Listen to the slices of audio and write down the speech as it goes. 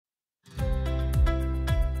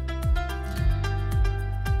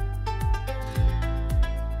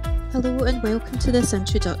Hello and welcome to this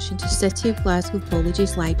introduction to City of Glasgow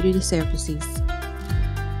College's library services.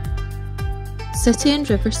 City and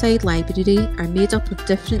Riverside Library are made up of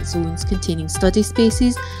different zones containing study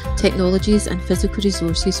spaces, technologies and physical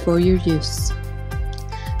resources for your use.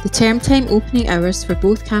 The term time opening hours for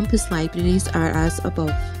both campus libraries are as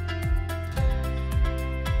above.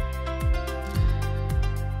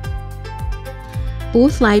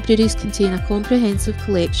 Both libraries contain a comprehensive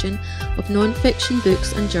collection of non-fiction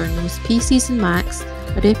books and journals, PCs and Macs,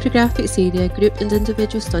 a reprographics area, group and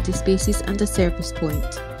individual study spaces and a service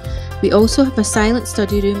point. We also have a silent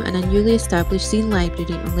study room and a newly established zine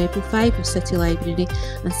library on level 5 of City Library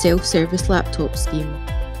and self-service laptop scheme.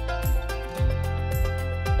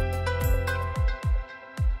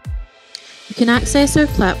 You can access our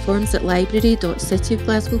platforms at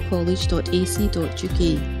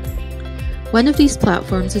library.cityofglasgowcollege.ac.uk. One of these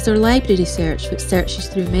platforms is our library search, which searches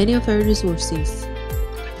through many of our resources.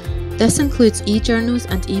 This includes e-journals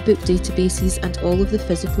and e-book databases and all of the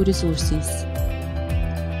physical resources.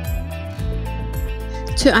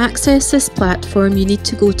 To access this platform, you need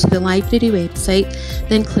to go to the library website,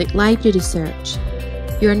 then click Library Search.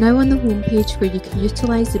 You are now on the home page where you can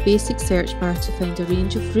utilise the basic search bar to find a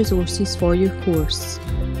range of resources for your course.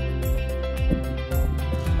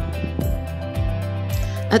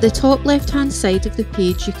 At the top left-hand side of the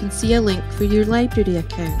page, you can see a link for your library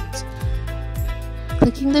account.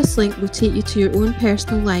 Clicking this link will take you to your own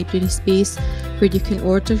personal library space where you can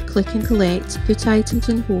order, click and collect, put items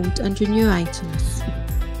on hold and renew items.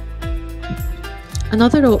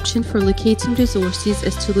 Another option for locating resources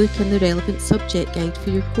is to look in the relevant subject guide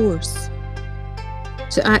for your course.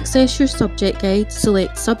 To access your subject guide,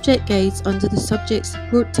 select Subject Guides under the Subject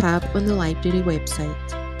Support tab on the library website.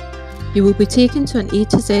 You will be taken to an A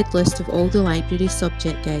to Z list of all the library's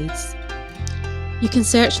subject guides. You can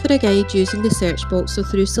search for a guide using the search box or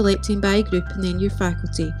through selecting by group and then your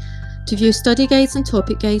faculty. To view study guides and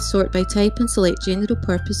topic guides, sort by type and select General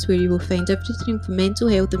Purpose, where you will find everything from mental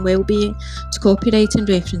health and wellbeing to copyright and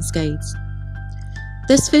reference guides.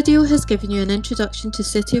 This video has given you an introduction to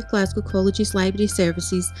City of Glasgow College's library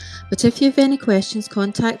services, but if you have any questions,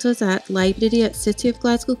 contact us at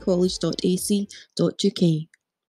library@cityofglasgowcollege.ac.uk.